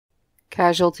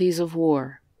Casualties of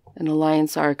War, an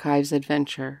Alliance Archives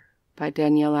adventure by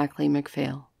Danielle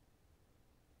Ackley-McPhail.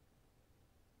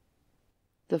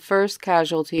 The first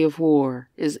casualty of war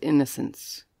is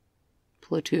innocence.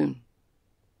 Platoon.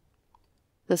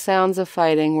 The sounds of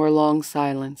fighting were long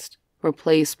silenced,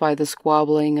 replaced by the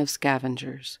squabbling of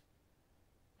scavengers.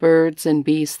 Birds and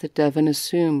beasts that Devon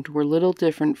assumed were little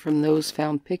different from those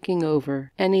found picking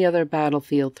over any other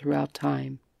battlefield throughout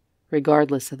time,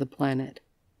 regardless of the planet.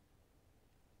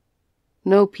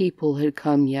 No people had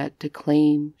come yet to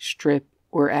claim, strip,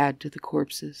 or add to the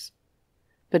corpses,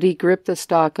 but he gripped the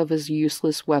stock of his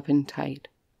useless weapon tight,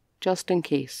 just in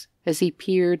case, as he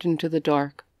peered into the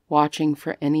dark, watching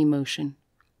for any motion.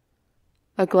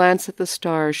 A glance at the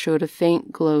stars showed a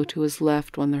faint glow to his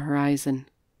left on the horizon.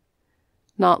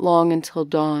 Not long until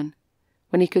dawn,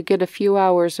 when he could get a few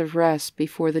hours of rest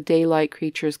before the daylight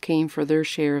creatures came for their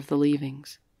share of the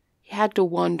leavings. He had to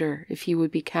wonder if he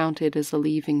would be counted as a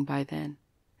leaving by then,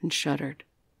 and shuddered,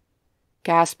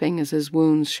 gasping as his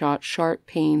wounds shot sharp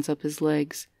pains up his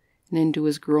legs and into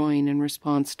his groin in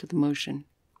response to the motion.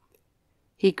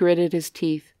 He gritted his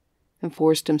teeth and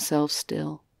forced himself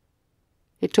still.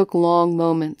 It took long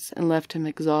moments and left him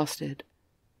exhausted.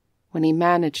 When he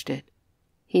managed it,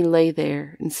 he lay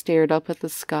there and stared up at the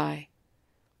sky,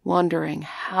 wondering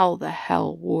how the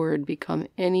hell war had become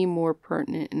any more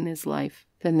pertinent in his life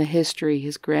than the history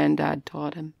his granddad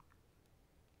taught him.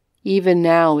 Even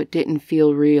now it didn't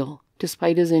feel real,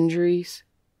 despite his injuries.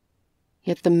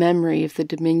 Yet the memory of the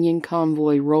Dominion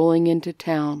convoy rolling into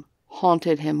town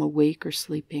haunted him awake or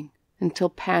sleeping, until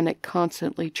panic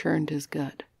constantly churned his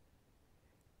gut.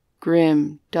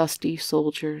 Grim, dusty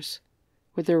soldiers,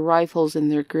 with their rifles in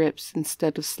their grips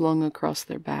instead of slung across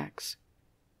their backs.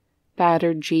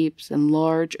 Battered jeeps and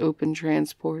large open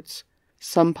transports,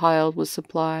 some piled with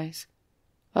supplies,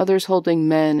 others holding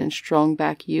men and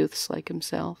strong-backed youths like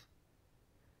himself.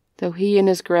 Though he and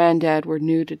his granddad were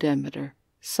new to Demeter,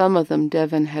 some of them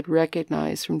Devon had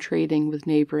recognized from trading with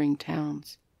neighboring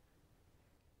towns.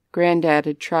 Granddad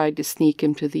had tried to sneak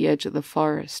him to the edge of the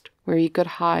forest, where he could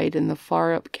hide in the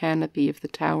far-up canopy of the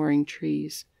towering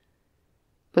trees.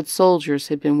 But soldiers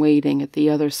had been waiting at the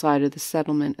other side of the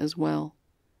settlement as well.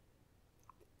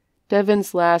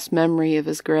 Devon's last memory of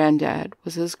his granddad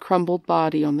was his crumbled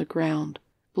body on the ground,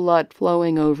 blood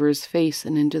flowing over his face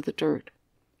and into the dirt.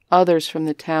 Others from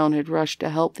the town had rushed to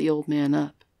help the old man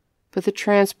up, but the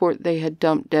transport they had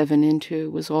dumped Devon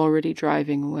into was already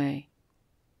driving away.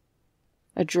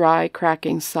 A dry,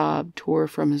 cracking sob tore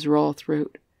from his raw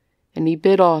throat, and he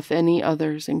bit off any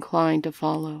others inclined to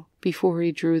follow before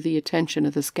he drew the attention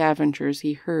of the scavengers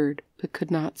he heard but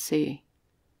could not see.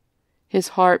 His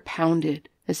heart pounded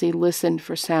as he listened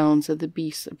for sounds of the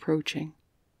beasts approaching.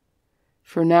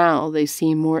 For now they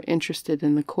seemed more interested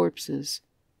in the corpses,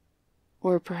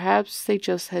 or perhaps they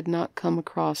just had not come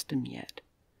across him yet.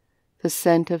 The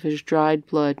scent of his dried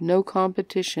blood no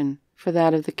competition for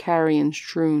that of the carrion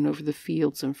strewn over the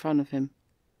fields in front of him.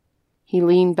 He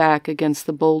leaned back against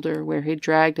the boulder where he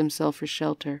dragged himself for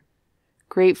shelter,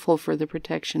 grateful for the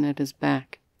protection at his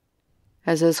back.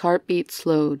 As his heartbeat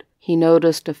slowed, he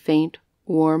noticed a faint,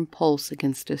 warm pulse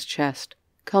against his chest,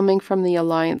 coming from the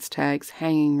Alliance tags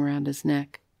hanging around his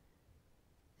neck.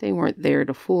 They weren't there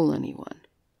to fool anyone.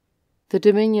 The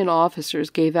Dominion officers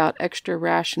gave out extra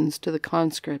rations to the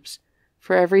conscripts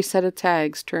for every set of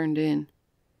tags turned in.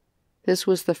 This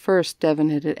was the first Devon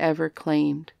had ever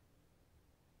claimed.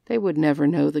 They would never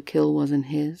know the kill wasn't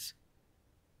his.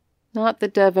 Not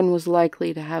that Devon was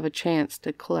likely to have a chance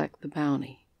to collect the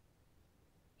bounty.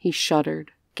 He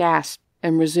shuddered, gasped,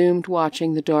 and resumed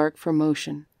watching the dark for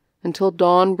motion until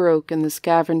dawn broke and the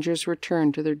scavengers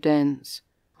returned to their dens,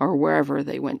 or wherever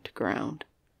they went to ground.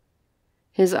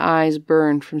 His eyes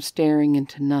burned from staring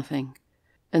into nothing,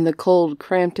 and the cold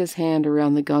cramped his hand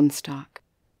around the gun stock.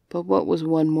 But what was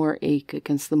one more ache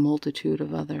against the multitude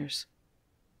of others?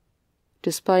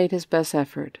 Despite his best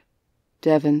effort,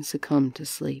 Devon succumbed to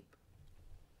sleep.